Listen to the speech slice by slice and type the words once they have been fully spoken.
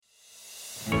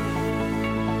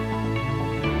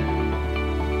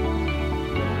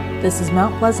This is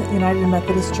Mount Pleasant United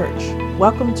Methodist Church.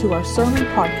 Welcome to our sermon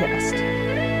podcast.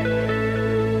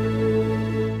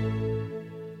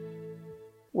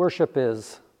 Worship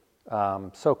is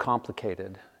so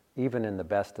complicated, even in the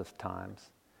best of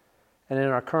times. And in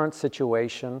our current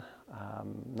situation,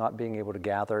 not being able to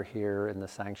gather here in the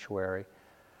sanctuary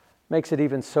makes it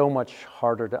even so much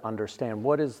harder to understand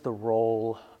what is the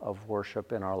role of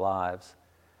worship in our lives.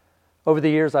 Over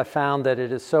the years, I found that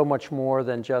it is so much more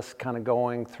than just kind of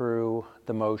going through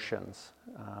the motions,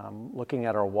 looking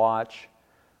at our watch,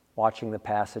 watching the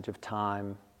passage of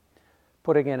time,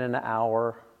 putting in an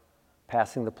hour,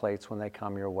 passing the plates when they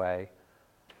come your way.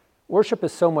 Worship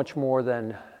is so much more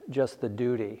than just the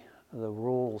duty, the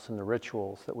rules and the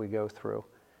rituals that we go through.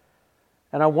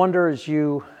 And I wonder, as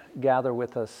you gather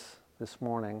with us this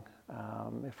morning,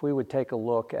 if we would take a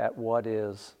look at what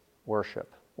is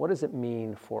worship. What does it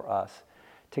mean for us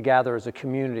to gather as a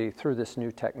community through this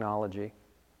new technology?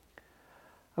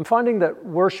 I'm finding that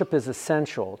worship is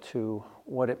essential to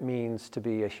what it means to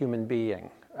be a human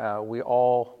being. We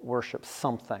all worship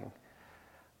something.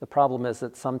 The problem is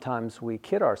that sometimes we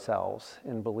kid ourselves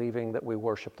in believing that we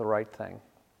worship the right thing.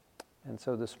 And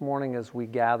so this morning as we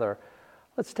gather,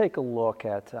 let's take a look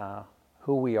at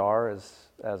who we are as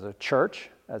a church,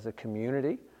 as a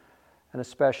community, and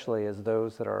especially as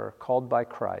those that are called by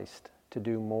Christ to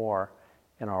do more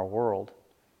in our world.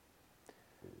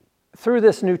 Through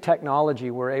this new technology,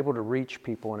 we're able to reach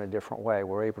people in a different way.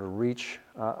 We're able to reach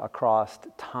across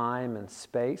time and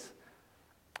space.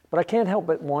 But I can't help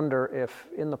but wonder if,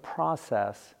 in the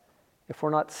process, if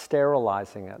we're not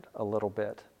sterilizing it a little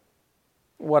bit.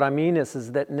 What I mean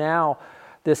is that now,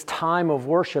 this time of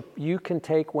worship, you can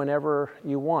take whenever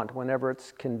you want, whenever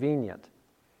it's convenient.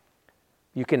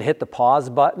 You can hit the pause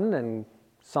button and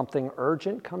something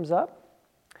urgent comes up.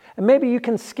 And maybe you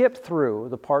can skip through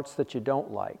the parts that you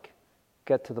don't like,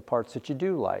 get to the parts that you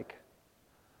do like.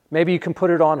 Maybe you can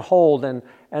put it on hold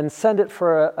and send it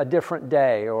for a different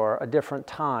day or a different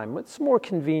time. It's more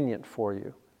convenient for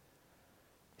you.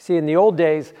 See, in the old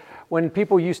days, when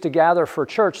people used to gather for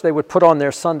church, they would put on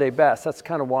their Sunday best. That's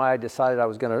kind of why I decided I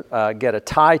was going to get a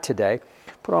tie today.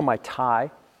 Put on my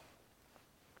tie.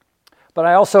 But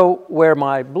I also wear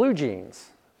my blue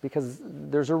jeans because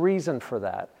there's a reason for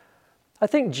that. I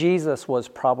think Jesus was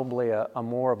probably a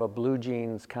more of a blue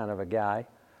jeans kind of a guy.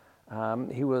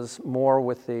 He was more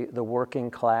with the working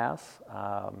class.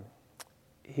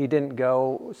 He didn't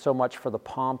go so much for the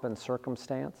pomp and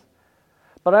circumstance.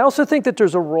 But I also think that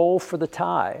there's a role for the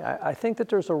tie. I think that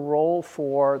there's a role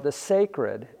for the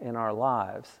sacred in our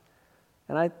lives.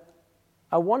 And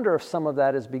I wonder if some of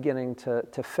that is beginning to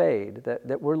fade,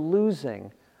 that we're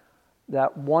losing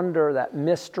that wonder, that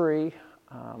mystery,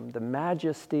 the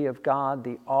majesty of God,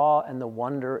 the awe and the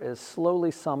wonder is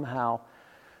slowly somehow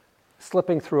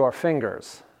slipping through our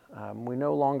fingers. We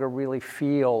no longer really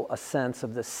feel a sense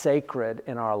of the sacred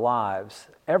in our lives.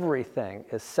 Everything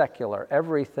is secular.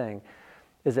 Everything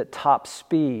is at top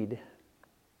speed.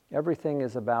 Everything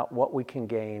is about what we can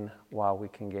gain while we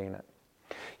can gain it.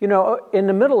 You know, in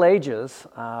the Middle Ages,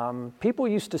 people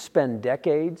used to spend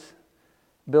decades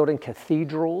building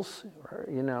cathedrals.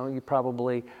 You know, you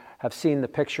probably have seen the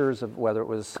pictures of whether it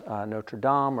was Notre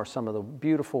Dame or some of the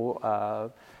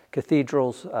beautiful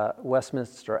cathedrals,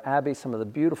 Westminster Abbey, some of the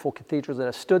beautiful cathedrals that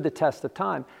have stood the test of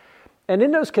time. And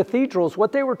in those cathedrals,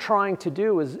 what they were trying to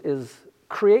do is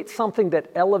create something that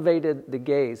elevated the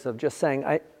gaze of just saying,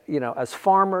 as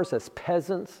farmers, as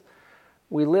peasants,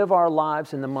 we live our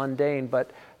lives in the mundane,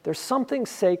 but there's something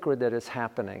sacred that is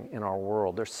happening in our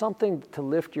world. There's something to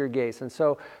lift your gaze. And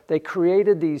so they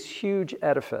created these huge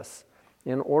edifices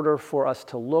in order for us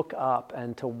to look up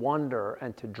and to wonder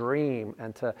and to dream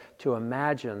and to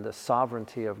imagine the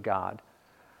sovereignty of God.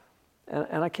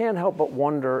 And I can't help but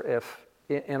wonder if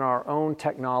in our own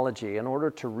technology, in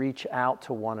order to reach out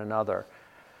to one another,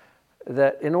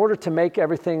 that in order to make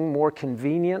everything more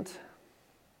convenient,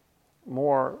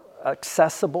 more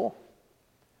accessible,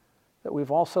 that we've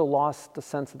also lost the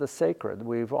sense of the sacred.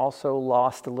 We've also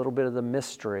lost a little bit of the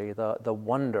mystery, the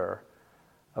wonder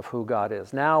of who God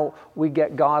is. Now we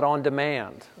get God on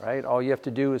demand, right? All you have to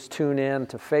do is tune in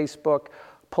to Facebook,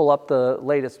 pull up the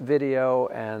latest video,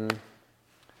 and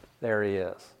there he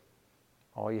is.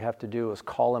 All you have to do is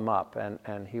call him up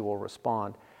and he will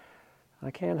respond.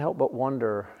 I can't help but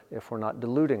wonder if we're not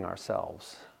deluding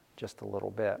ourselves just a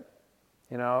little bit.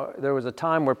 You know, there was a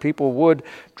time where people would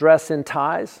dress in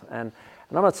ties, and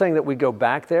I'm not saying that we go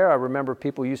back there. I remember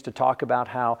people used to talk about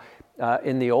how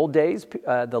in the old days,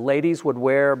 the ladies would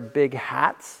wear big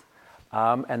hats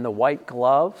and the white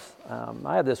gloves.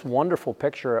 I have this wonderful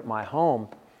picture at my home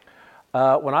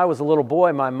When I was a little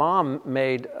boy, my mom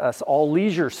made us all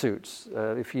leisure suits.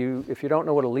 If you don't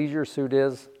know what a leisure suit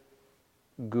is,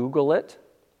 Google it,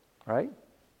 right?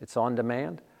 It's on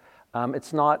demand.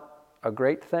 It's not a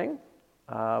great thing,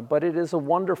 but it was a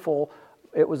wonderful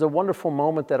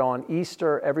moment that on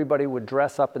Easter, everybody would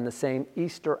dress up in the same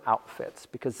Easter outfits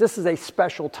because this is a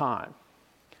special time.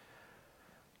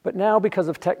 But now because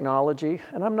of technology,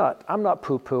 and I'm not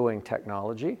poo-pooing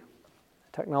technology.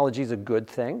 Technology is a good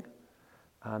thing.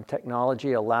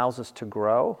 Technology allows us to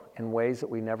grow in ways that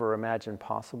we never imagined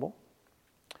possible.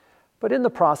 But in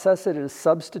the process, it is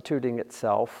substituting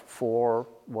itself for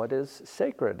what is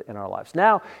sacred in our lives.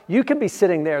 Now, you can be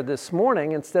sitting there this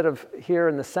morning instead of here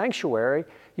in the sanctuary.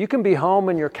 You can be home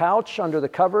in your couch under the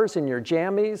covers in your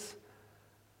jammies,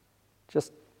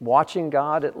 just watching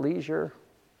God at leisure,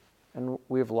 and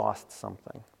we've lost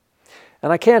something.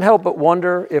 And I can't help but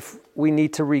wonder if we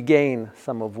need to regain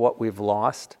some of what we've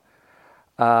lost.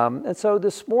 And so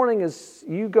this morning, as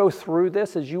you go through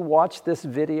this, as you watch this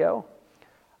video,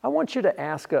 I want you to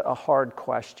ask a hard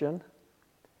question.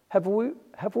 Have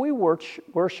we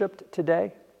worshiped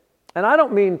today? And I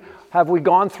don't mean, have we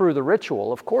gone through the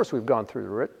ritual? Of course we've gone through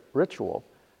the ritual.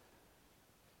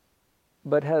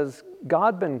 But has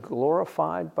God been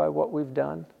glorified by what we've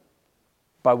done?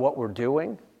 By what we're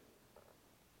doing?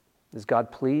 Is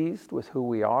God pleased with who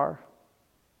we are?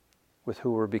 With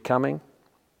who we're becoming?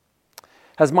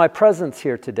 Has my presence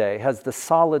here today, has the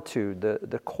solitude,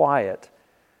 the quiet,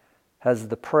 has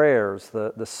the prayers,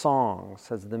 the songs,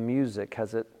 has the music,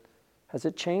 has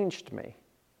it changed me?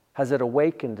 Has it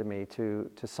awakened me to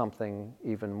something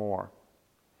even more?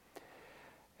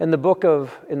 In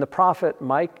the prophet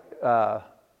Micah,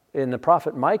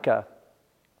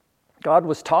 God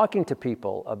was talking to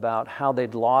people about how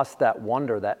they'd lost that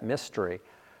wonder, that mystery.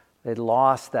 They'd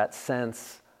lost that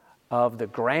sense of the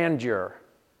grandeur,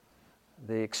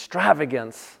 the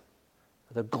extravagance,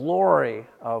 the glory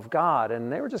of God,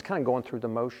 and they were just kind of going through the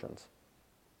motions.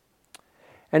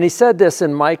 And he said this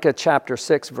in Micah chapter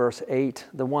 6, verse 8,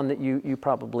 the one that you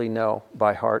probably know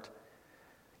by heart.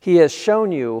 He has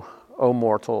shown you, O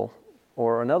mortal,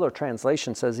 or another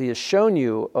translation says, he has shown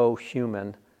you, O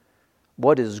human,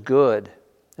 what is good.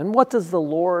 And what does the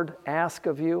Lord ask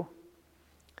of you?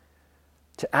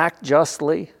 To act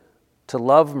justly, to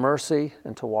love mercy,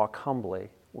 and to walk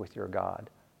humbly with your God.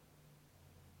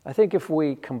 I think if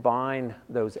we combine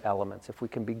those elements, if we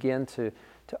can begin to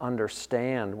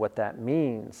understand what that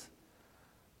means,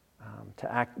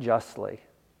 to act justly,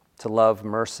 to love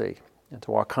mercy, and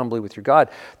to walk humbly with your God,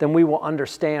 then we will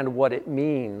understand what it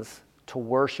means to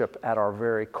worship at our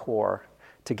very core,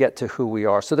 to get to who we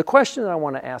are. So the question that I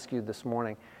want to ask you this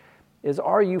morning is,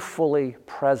 are you fully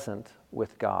present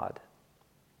with God?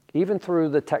 Even through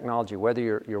the technology, whether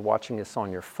you're watching this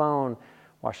on your phone,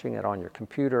 watching it on your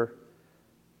computer,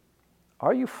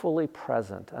 are you fully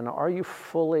present and are you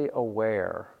fully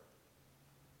aware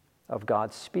of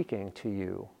God speaking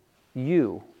to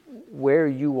you, where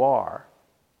you are,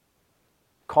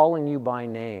 calling you by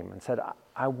name and said,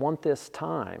 I want this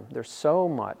time. There's so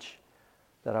much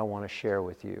that I want to share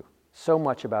with you, so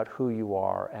much about who you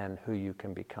are and who you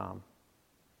can become.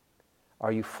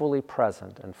 Are you fully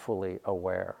present and fully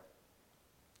aware?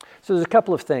 So there's a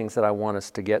couple of things that I want us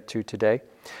to get to today.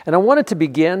 And I wanted to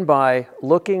begin by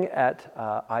looking at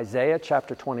Isaiah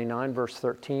chapter 29, verse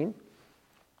 13.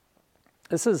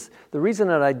 The reason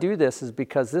that I do this is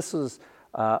because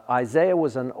Isaiah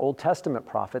was an Old Testament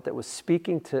prophet that was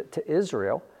speaking to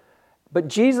Israel. But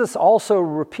Jesus also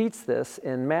repeats this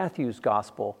in Matthew's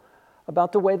gospel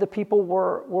about the way the people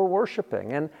were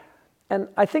worshiping. And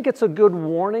I think it's a good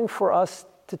warning for us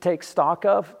to take stock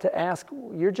of, to ask,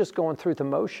 you're just going through the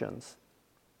motions.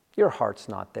 Your heart's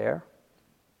not there.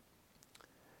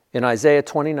 In Isaiah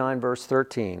 29, verse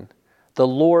 13, the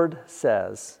Lord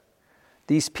says,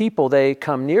 these people, they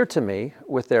come near to me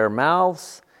with their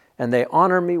mouths, and they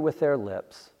honor me with their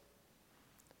lips,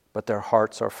 but their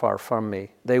hearts are far from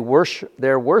me. Their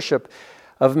worship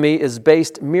of me is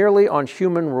based merely on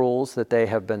human rules that they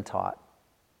have been taught.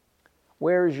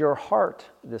 Where is your heart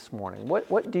this morning?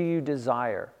 What do you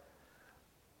desire?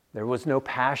 There was no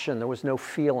passion, there was no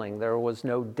feeling, there was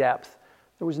no depth,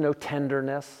 there was no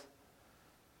tenderness,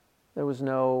 there was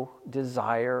no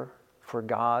desire for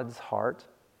God's heart.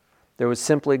 There was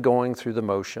simply going through the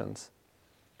motions.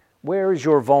 Where is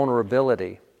your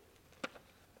vulnerability?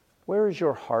 Where is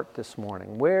your heart this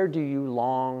morning? Where do you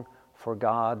long for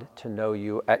God to know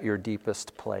you at your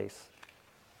deepest place?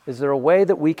 Is there a way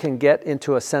that we can get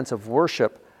into a sense of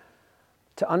worship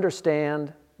to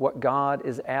understand what God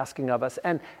is asking of us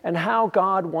and how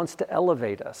God wants to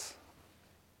elevate us?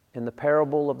 In the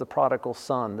parable of the prodigal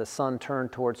son, the son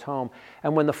turned towards home,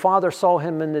 and when the father saw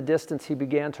him in the distance, he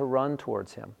began to run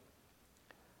towards him.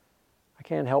 I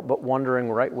can't help but wondering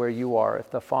right where you are if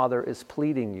the Father is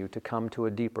pleading you to come to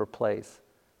a deeper place.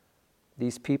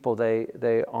 These people,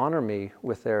 they honor me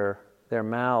with their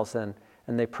mouths and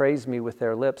they praise me with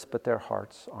their lips, but their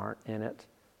hearts aren't in it.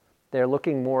 They're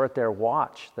looking more at their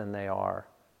watch than they are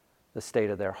the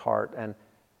state of their heart.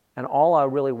 And all I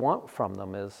really want from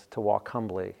them is to walk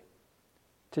humbly,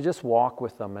 to just walk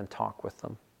with them and talk with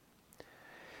them.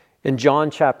 In John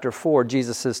chapter 4,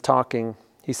 Jesus is talking.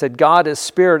 He said, God is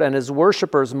spirit, and his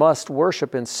worshipers must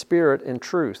worship in spirit and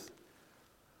truth.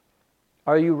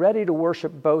 Are you ready to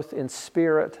worship both in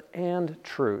spirit and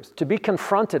truth? To be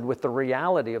confronted with the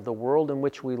reality of the world in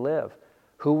which we live,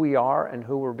 who we are and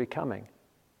who we're becoming,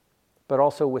 but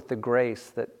also with the grace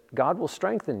that God will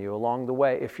strengthen you along the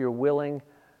way if you're willing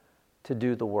to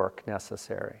do the work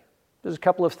necessary. There's a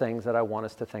couple of things that I want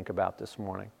us to think about this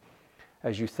morning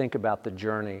as you think about the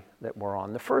journey that we're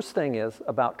on. The first thing is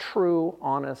about true,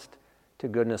 honest to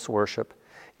goodness worship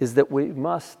is that we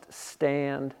must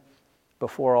stand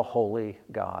before a holy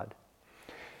God.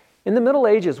 In the Middle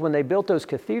Ages, when they built those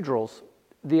cathedrals,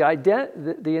 the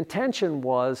intention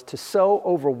was to so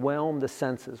overwhelm the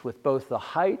senses with both the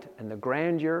height and the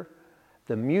grandeur,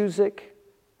 the music,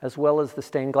 as well as the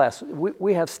stained glass.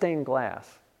 We have stained glass,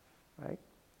 right?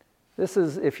 This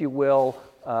is, if you will,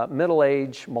 Middle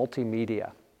Age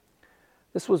multimedia.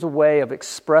 This was a way of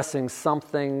expressing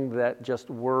something that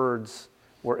just words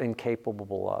were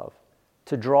incapable of,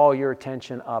 to draw your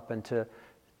attention up and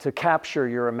to capture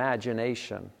your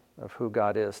imagination of who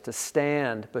God is, to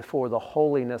stand before the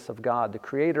holiness of God, the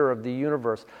creator of the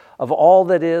universe, of all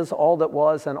that is, all that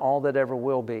was, and all that ever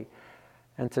will be,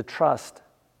 and to trust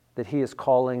that he is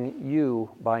calling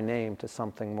you by name to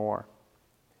something more.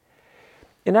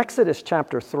 In Exodus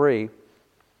chapter 3,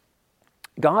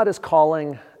 God is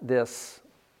calling this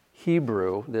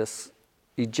Hebrew, this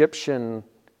Egyptian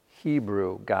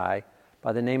Hebrew guy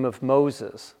by the name of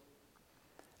Moses.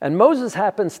 And Moses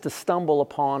happens to stumble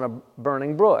upon a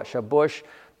burning bush, a bush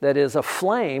that is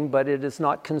aflame, but it is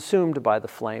not consumed by the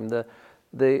flame.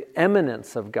 The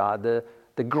eminence of God, the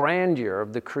grandeur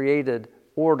of the created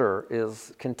order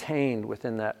is contained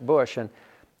within that bush. And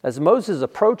as Moses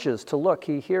approaches to look,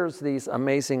 he hears these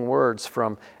amazing words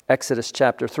from Exodus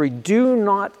chapter 3. Do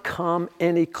not come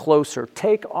any closer.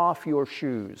 Take off your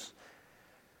shoes,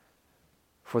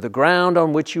 for the ground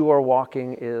on which you are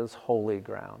walking is holy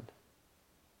ground.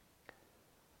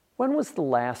 When was the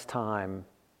last time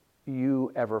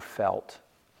you ever felt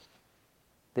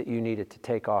that you needed to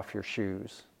take off your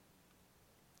shoes?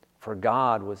 For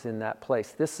God was in that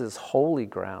place. This is holy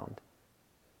ground.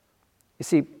 You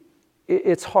see,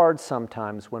 it's hard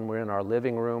sometimes when we're in our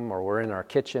living room or we're in our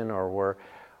kitchen or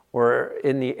we're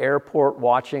in the airport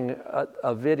watching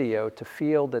a video to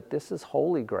feel that this is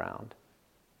holy ground.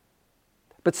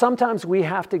 But sometimes we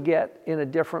have to get in a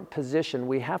different position.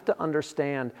 We have to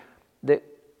understand that,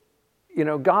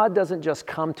 God doesn't just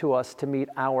come to us to meet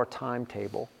our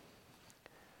timetable.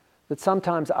 That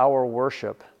sometimes our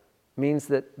worship means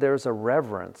that there's a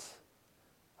reverence,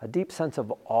 a deep sense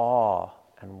of awe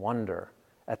and wonder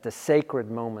at the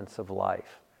sacred moments of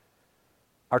life.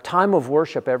 Our time of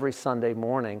worship every Sunday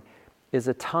morning is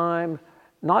a time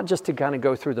not just to kind of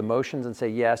go through the motions and say,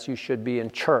 yes, you should be in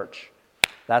church.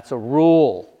 That's a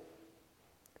rule.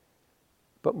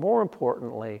 But more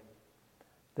importantly,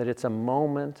 that it's a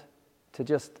moment to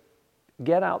just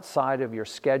get outside of your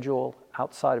schedule,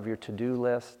 outside of your to-do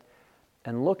list,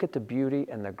 and look at the beauty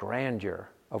and the grandeur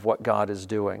of what God is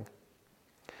doing.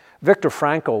 Viktor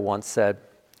Frankl once said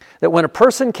that when a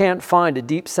person can't find a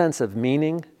deep sense of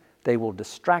meaning, they will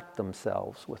distract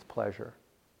themselves with pleasure.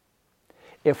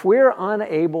 If we're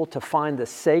unable to find the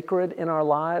sacred in our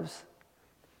lives,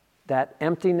 that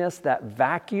emptiness, that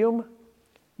vacuum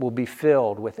will be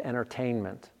filled with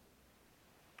entertainment,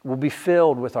 will be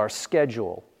filled with our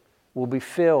schedule, will be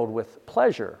filled with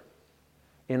pleasure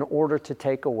in order to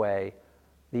take away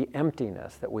the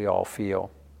emptiness that we all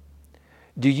feel.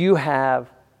 Do you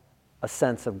have a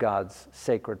sense of God's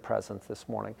sacred presence this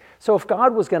morning? So if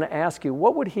God was going to ask you,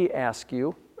 what would he ask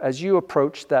you as you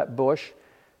approach that bush?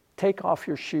 Take off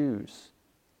your shoes.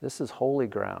 This is holy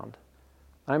ground.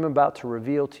 I'm about to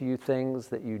reveal to you things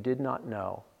that you did not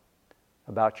know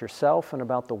about yourself and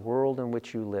about the world in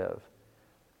which you live.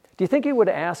 Do you think he would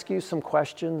ask you some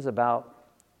questions about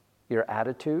your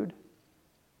attitude,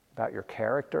 about your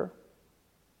character,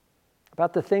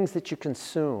 about the things that you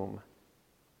consume?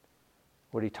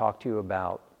 Would he talk to you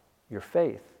about your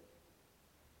faith?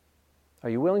 Are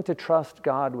you willing to trust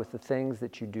God with the things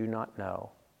that you do not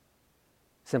know?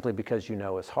 simply because you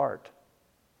know his heart.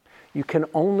 You can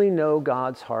only know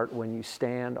God's heart when you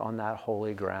stand on that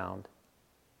holy ground.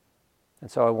 And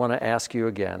so I want to ask you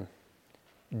again,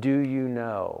 do you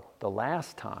know the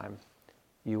last time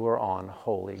you were on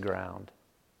holy ground?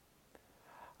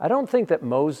 I don't think that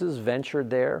Moses ventured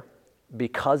there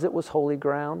because it was holy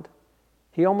ground.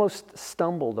 He almost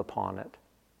stumbled upon it.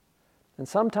 And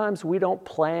sometimes we don't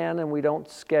plan and we don't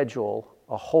schedule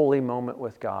a holy moment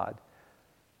with God,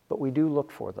 but we do look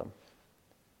for them.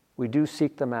 We do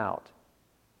seek them out,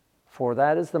 for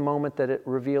that is the moment that it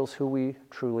reveals who we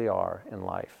truly are in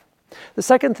life. The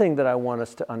second thing that I want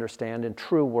us to understand in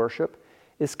true worship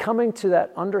is coming to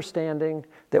that understanding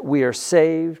that we are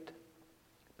saved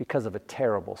because of a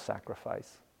terrible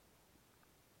sacrifice.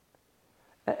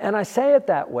 And I say it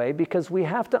that way because we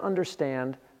have to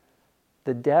understand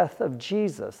the death of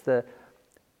Jesus, the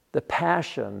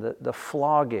passion, the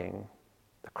flogging,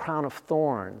 the crown of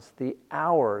thorns, the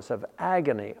hours of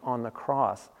agony on the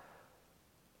cross,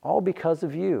 all because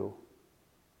of you.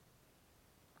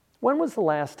 When was the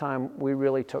last time we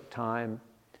really took time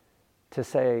to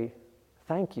say,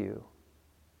 thank you?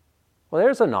 Well,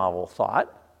 there's a novel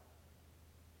thought.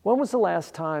 When was the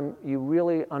last time you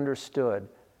really understood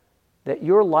that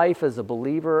your life as a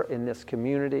believer in this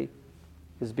community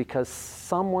is because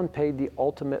someone paid the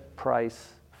ultimate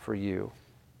price for you?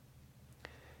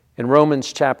 In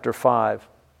Romans chapter 5,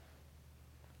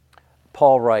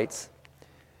 Paul writes,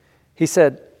 he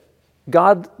said,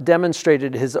 God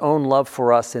demonstrated his own love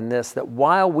for us in this, that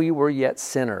while we were yet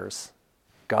sinners,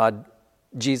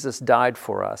 Jesus died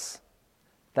for us.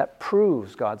 That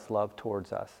proves God's love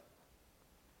towards us.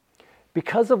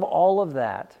 Because of all of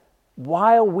that,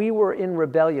 while we were in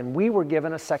rebellion, we were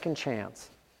given a second chance.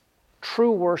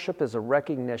 True worship is a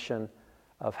recognition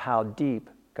of how deep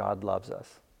God loves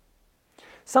us.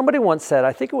 Somebody once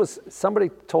said, somebody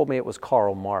told me it was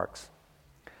Karl Marx,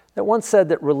 that once said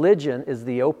that religion is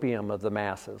the opium of the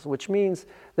masses, which means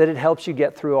that it helps you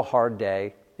get through a hard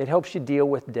day. It helps you deal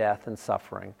with death and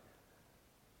suffering.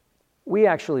 We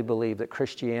actually believe that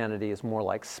Christianity is more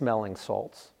like smelling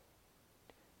salts.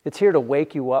 It's here to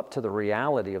wake you up to the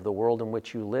reality of the world in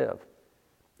which you live.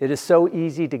 It is so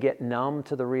easy to get numb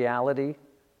to the reality.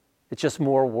 It's just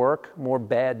more work, more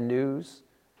bad news,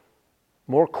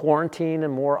 more quarantine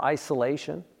and more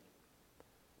isolation.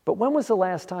 But when was the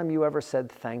last time you ever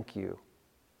said thank you?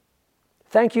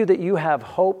 Thank you that you have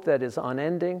hope that is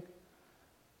unending,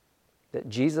 that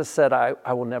Jesus said,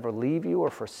 I will never leave you or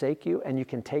forsake you, and you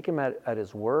can take him at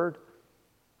his word.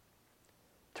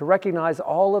 To recognize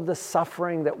all of the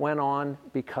suffering that went on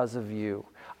because of you.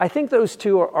 I think those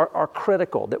two are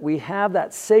critical, that we have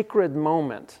that sacred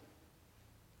moment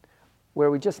where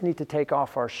we just need to take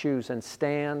off our shoes and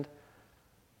stand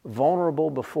vulnerable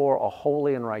before a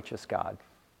holy and righteous God,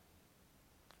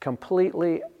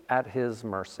 completely at his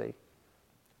mercy.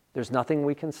 There's nothing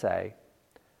we can say,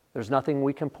 there's nothing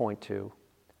we can point to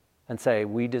and say,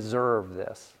 we deserve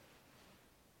this.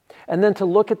 And then to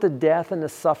look at the death and the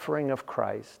suffering of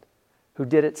Christ, who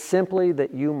did it simply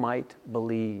that you might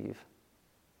believe.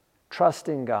 Trust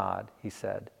in God, he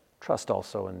said. Trust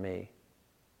also in me.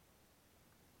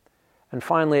 And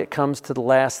finally, it comes to the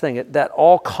last thing. That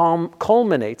all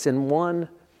culminates in one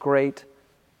great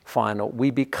final.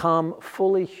 We become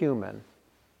fully human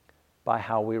by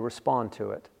how we respond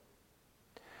to it.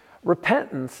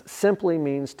 Repentance simply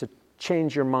means to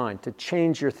change your mind, to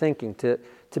change your thinking, to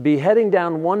be heading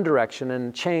down one direction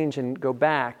and change and go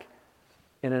back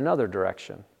in another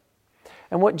direction.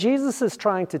 And what Jesus is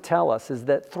trying to tell us is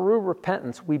that through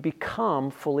repentance, we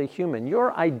become fully human.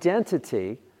 Your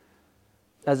identity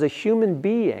as a human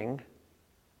being,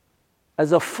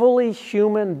 as a fully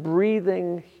human,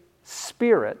 breathing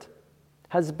spirit,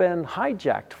 has been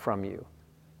hijacked from you.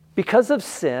 Because of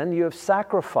sin, you have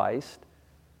sacrificed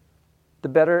the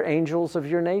better angels of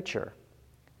your nature.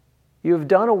 You have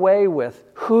done away with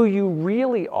who you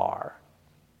really are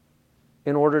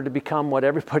in order to become what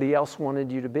everybody else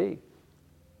wanted you to be.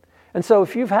 And so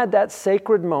if you've had that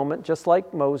sacred moment, just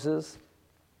like Moses,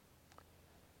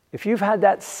 if you've had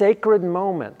that sacred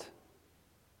moment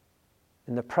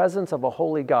in the presence of a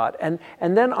holy God and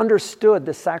then understood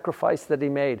the sacrifice that he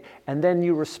made, and then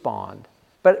you respond.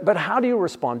 But how do you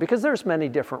respond? Because there's many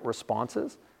different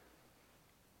responses.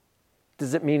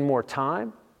 Does it mean more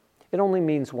time? It only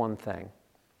means one thing.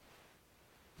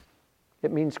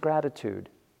 It means gratitude.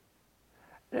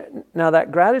 Now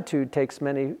that gratitude takes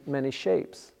many, many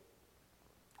shapes.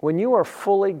 When you are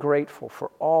fully grateful for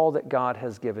all that God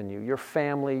has given you, your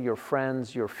family, your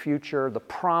friends, your future, the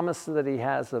promise that he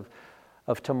has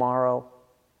of tomorrow,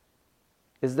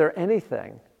 is there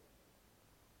anything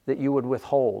that you would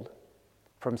withhold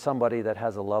from somebody that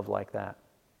has a love like that?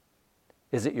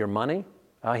 Is it your money?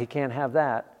 He can't have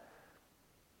that.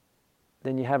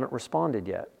 Then you haven't responded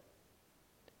yet.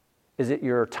 Is it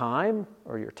your time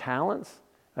or your talents?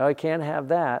 He can't have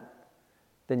that.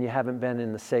 Then you haven't been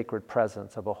in the sacred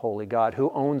presence of a holy God who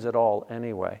owns it all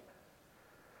anyway.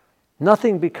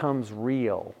 Nothing becomes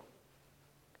real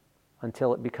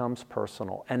until it becomes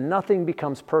personal. And nothing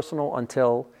becomes personal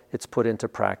until it's put into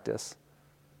practice.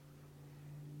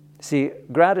 See,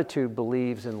 gratitude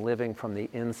believes in living from the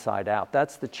inside out.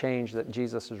 That's the change that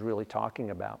Jesus is really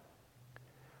talking about.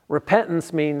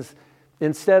 Repentance means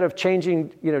instead of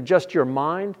changing, just your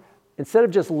mind, instead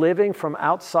of just living from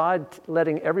outside,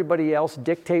 letting everybody else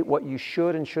dictate what you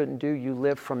should and shouldn't do, you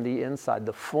live from the inside,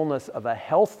 the fullness of a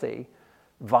healthy,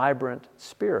 vibrant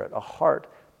spirit, a heart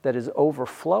that is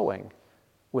overflowing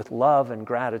with love and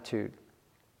gratitude.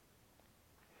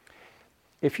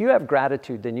 If you have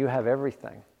gratitude, then you have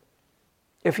everything.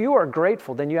 If you are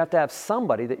grateful, then you have to have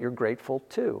somebody that you're grateful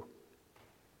to.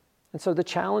 And so the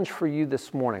challenge for you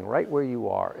this morning, right where you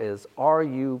are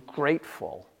you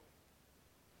grateful?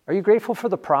 Are you grateful for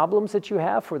the problems that you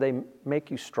have, for they make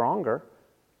you stronger?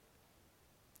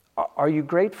 Are you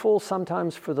grateful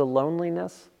sometimes for the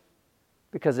loneliness?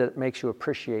 Because it makes you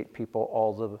appreciate people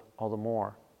all the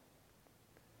more.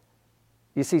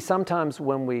 You see, sometimes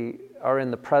when we are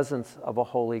in the presence of a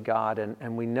holy God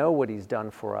and we know what He's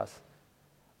done for us,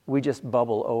 we just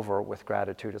bubble over with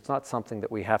gratitude. It's not something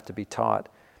that we have to be taught.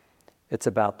 It's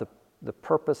about the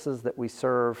purposes that we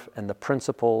serve and the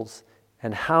principles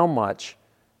and how much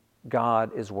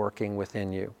God is working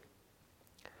within you.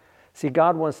 See,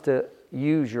 God wants to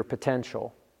use your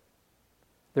potential.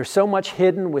 There's so much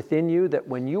hidden within you that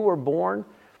when you were born,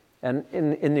 and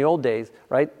in the old days,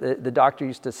 right, the doctor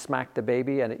used to smack the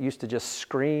baby and it used to just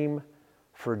scream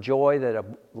for joy that a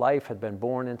life had been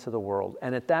born into the world.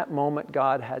 And at that moment,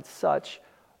 God had such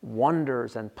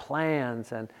wonders and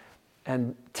plans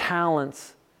and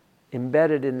talents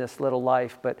embedded in this little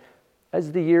life. But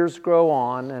as the years grow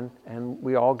on and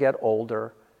we all get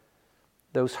older,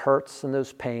 those hurts and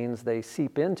those pains, they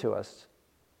seep into us.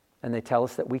 And they tell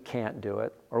us that we can't do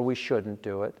it, or we shouldn't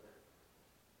do it,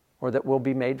 or that we'll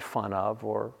be made fun of,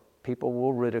 or people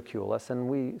will ridicule us, and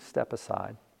we step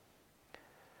aside.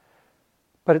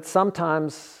 But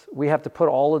sometimes we have to put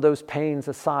all of those pains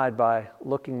aside by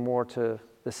looking more to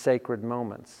the sacred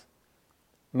moments.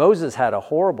 Moses had a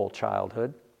horrible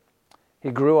childhood. He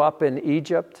grew up in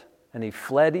Egypt, and he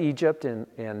fled Egypt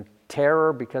in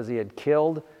terror because he had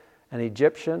killed an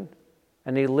Egyptian.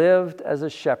 And he lived as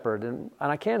a shepherd. And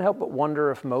I can't help but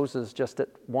wonder if Moses just at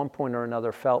one point or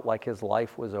another felt like his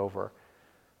life was over,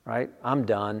 right? I'm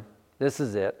done. This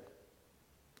is it.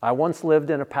 I once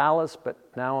lived in a palace, but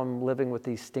now I'm living with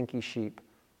these stinky sheep.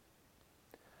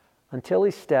 Until he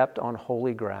stepped on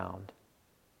holy ground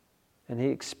and he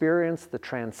experienced the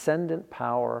transcendent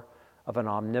power of an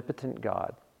omnipotent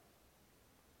God.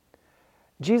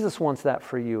 Jesus wants that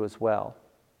for you as well.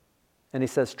 And he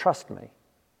says, trust me.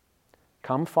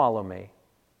 Come follow me,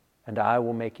 and I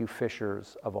will make you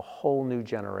fishers of a whole new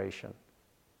generation.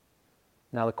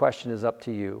 Now the question is up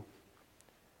to you.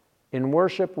 In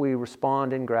worship, we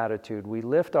respond in gratitude. We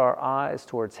lift our eyes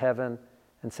towards heaven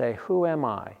and say, who am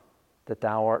I that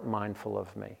thou art mindful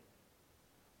of me?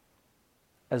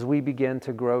 As we begin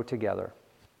to grow together,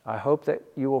 I hope that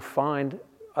you will find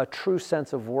a true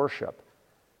sense of worship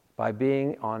by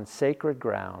being on sacred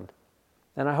ground.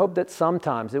 And I hope that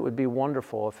sometimes it would be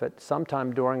wonderful if at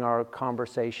sometime during our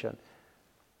conversation,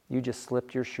 you just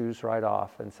slipped your shoes right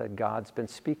off and said, God's been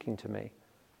speaking to me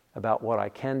about what I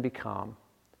can become,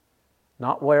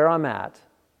 not where I'm at,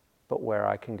 but where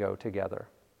I can go together.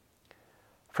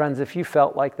 Friends, if you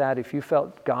felt like that, if you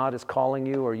felt God is calling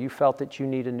you, or you felt that you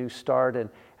need a new start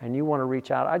and you want to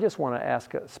reach out, I just want to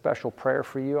ask a special prayer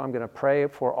for you. I'm going to pray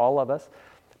for all of us,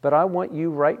 but I want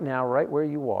you right now, right where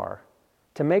you are,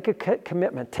 to make a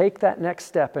commitment, take that next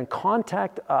step and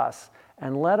contact us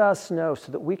and let us know so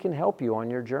that we can help you on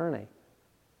your journey.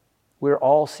 We're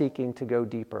all seeking to go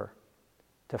deeper,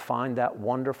 to find that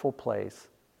wonderful place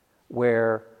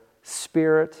where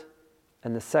spirit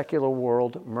and the secular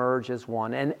world merge as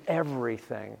one, and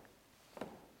everything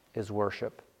is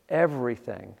worship.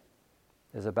 Everything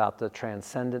is about the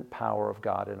transcendent power of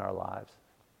God in our lives.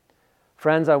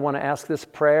 Friends, I want to ask this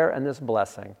prayer and this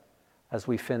blessing as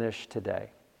we finish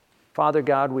today. Father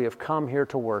God, we have come here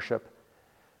to worship.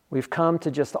 We've come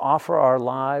to just offer our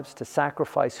lives, to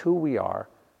sacrifice who we are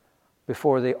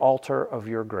before the altar of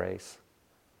your grace,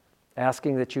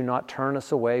 asking that you not turn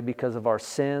us away because of our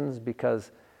sins,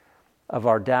 because of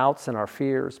our doubts and our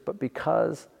fears, but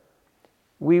because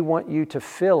we want you to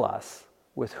fill us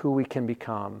with who we can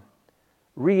become.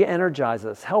 Re-energize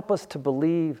us. Help us to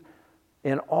believe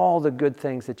in all the good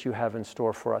things that you have in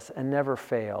store for us and never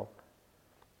fail.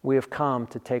 We have come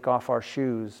to take off our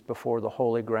shoes before the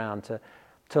holy ground,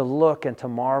 to look and to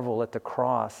marvel at the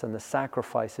cross and the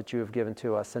sacrifice that you have given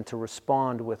to us, and to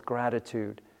respond with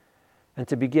gratitude, and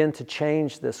to begin to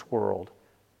change this world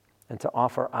and to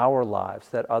offer our lives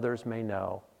that others may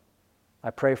know.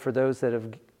 I pray for those that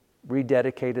have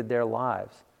rededicated their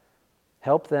lives.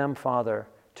 Help them, Father,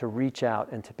 to reach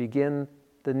out and to begin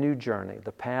the new journey,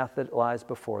 the path that lies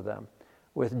before them,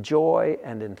 with joy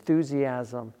and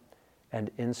enthusiasm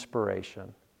and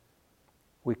inspiration.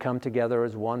 We come together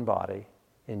as one body.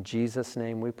 In Jesus'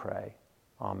 name we pray.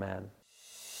 Amen.